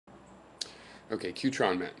Okay,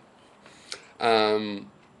 Qtron men. Um,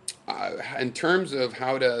 in terms of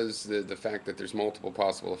how does the fact that there's multiple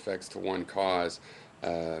possible effects to one cause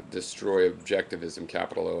destroy objectivism,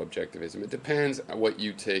 capital O objectivism, it depends on what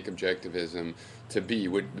you take objectivism to be,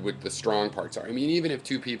 what the strong parts are. I mean, even if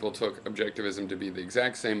two people took objectivism to be the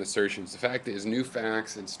exact same assertions, the fact is new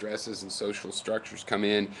facts and stresses and social structures come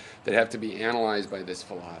in that have to be analyzed by this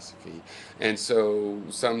philosophy. And so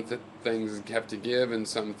some things have to give and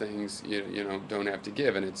some things don't have to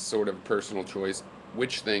give, and it's sort of a personal choice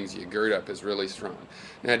which things you gird up is really strong.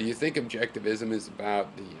 Now, do you think objectivism is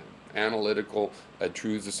about the analytical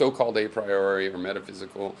truths, the so-called a priori or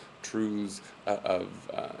metaphysical truths of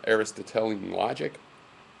Aristotelian logic?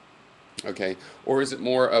 Okay, or is it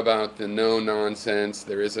more about the no nonsense,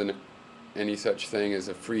 there isn't any such thing as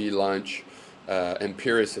a free lunch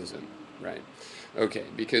empiricism, right? Okay,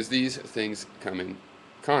 because these things come in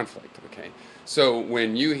conflict, okay? So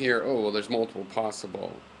when you hear, oh, well, there's multiple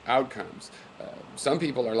possible outcomes, some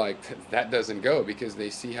people are like, that doesn't go because they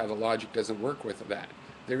see how the logic doesn't work with that.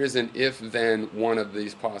 There isn't if then one of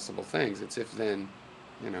these possible things. It's if then,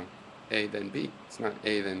 you know, A then B. It's not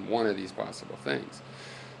A then one of these possible things.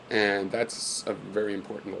 And that's a very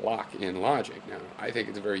important lock in logic. Now, I think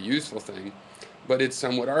it's a very useful thing, but it's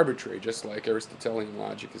somewhat arbitrary, just like Aristotelian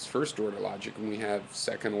logic is first order logic, and we have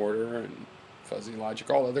second order and fuzzy logic,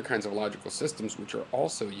 all other kinds of logical systems, which are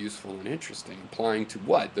also useful and interesting, applying to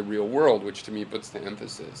what? The real world, which to me puts the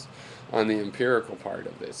emphasis on the empirical part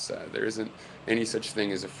of this. There isn't any such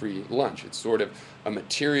thing as a free lunch. It's sort of a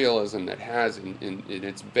materialism that has in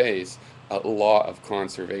its base a law of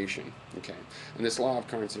conservation. Okay, and this law of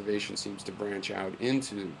conservation seems to branch out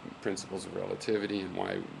into principles of relativity and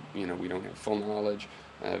why we don't have full knowledge,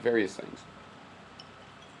 various things.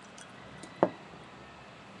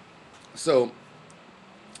 So,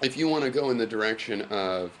 if you want to go in the direction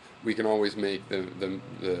of we can always make the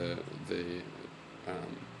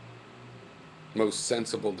um, most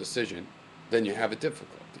sensible decision, then you have a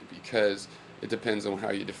difficulty because it depends on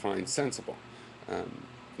how you define sensible. Um,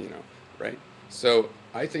 you know, right? So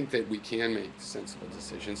I think that we can make sensible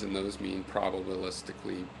decisions, and those mean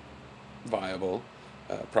probabilistically viable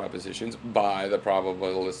propositions by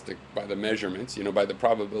the measurements, by the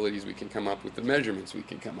probabilities we can come up with, the measurements we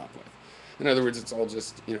can come up with. In other words, it's all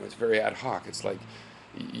just, it's very ad hoc. It's like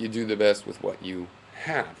you do the best with what you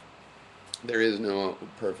have. There is no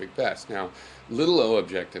perfect best. Now, little o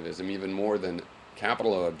objectivism, even more than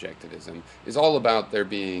capital O objectivism, is all about there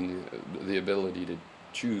being the ability to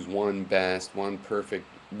choose one best, one perfect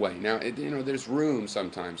way. Now, there's room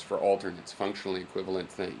sometimes for alternates, functionally equivalent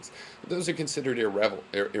things. But those are considered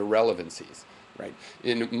irrelevancies, right?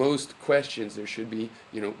 In most questions, there should be,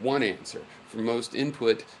 one answer. For most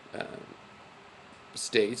input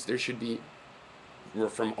states, there should be, or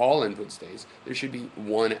from all input states, there should be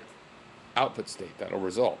one output state that'll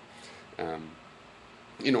result. Um,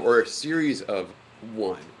 or a series of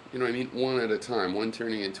one. You know what I mean? One at a time, one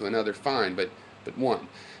turning into another, fine, but one.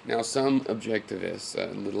 Now, some objectivists,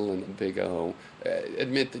 little and big O,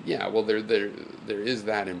 admit that, yeah, well, there is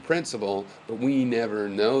that in principle, but we never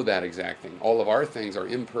know that exact thing. All of our things are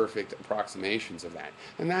imperfect approximations of that.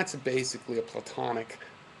 And that's basically a Platonic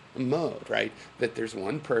mode, right? That there's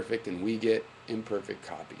one perfect and we get imperfect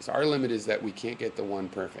copies. Our limit is that we can't get the one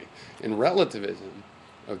perfect. In relativism,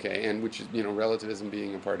 okay, and which is, relativism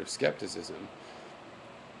being a part of skepticism,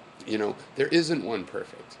 there isn't one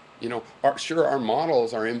perfect. Sure, our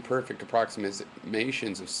models are imperfect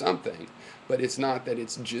approximations of something, but it's not that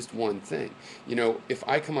it's just one thing. If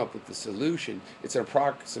I come up with the solution, it's an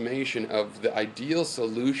approximation of the ideal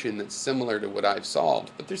solution that's similar to what I've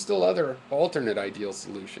solved, but there's still other alternate ideal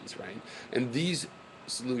solutions, right? And these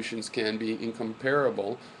solutions can be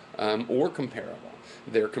incomparable or comparable.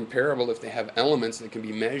 They're comparable if they have elements that can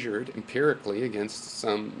be measured empirically against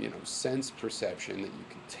some, sense perception that you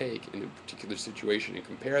can take in a particular situation and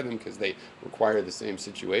compare them because they require the same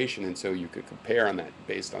situation, and so you could compare on that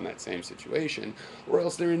based on that same situation, or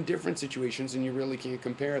else they're in different situations and you really can't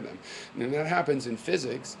compare them. And that happens in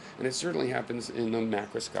physics, and it certainly happens in the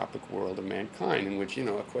macroscopic world of mankind, in which,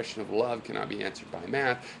 a question of love cannot be answered by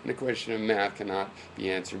math, and a question of math cannot be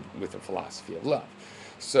answered with a philosophy of love.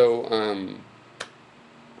 So,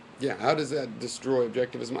 yeah, how does that destroy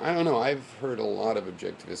objectivism? I don't know. I've heard a lot of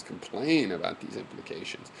objectivists complain about these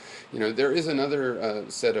implications. There is another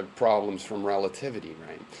set of problems from relativity,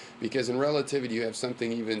 right? Because in relativity, you have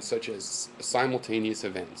something even such as simultaneous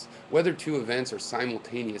events. Whether two events are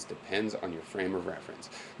simultaneous depends on your frame of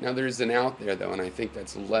reference. Now, there's an out there, though, and I think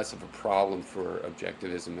that's less of a problem for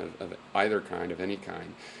objectivism of either kind, of any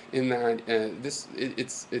kind, in that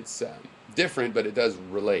it's different, but it does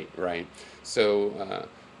relate, right? So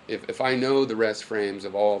if I know the rest frames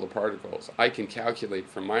of all the particles, I can calculate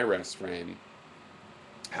from my rest frame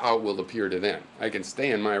how it will appear to them. I can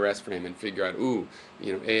stay in my rest frame and figure out, ooh,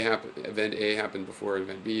 event A happened before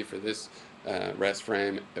event B for this rest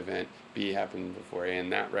frame, event B happened before A in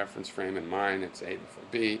that reference frame, and mine it's A before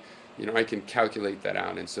B. I can calculate that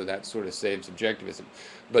out, and so that sort of saves objectivism.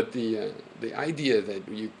 But the idea that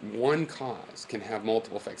one cause can have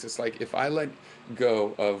multiple effects, it's like if I let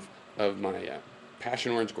go of my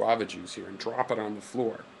passion orange guava juice here and drop it on the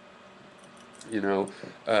floor, you know,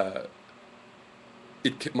 uh,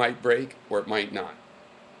 might break or it might not.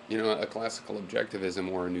 A classical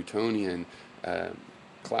objectivism or a Newtonian uh,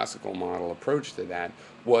 classical model approach to that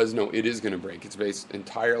was no, it is going to break. It's based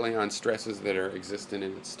entirely on stresses that are existent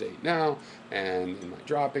in its state now, and in my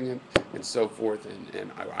dropping it, and so forth.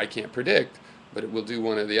 And I can't predict, but it will do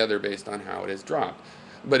one or the other based on how it is dropped.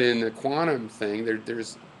 But in the quantum thing,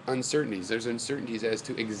 there's uncertainties. There's uncertainties as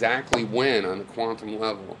to exactly when, on the quantum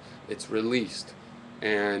level, it's released.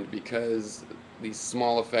 And because these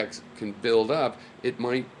small effects can build up, it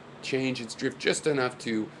might change its drift just enough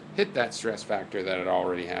to hit that stress factor that it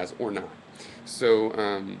already has or not. So,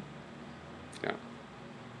 yeah.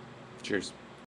 Cheers.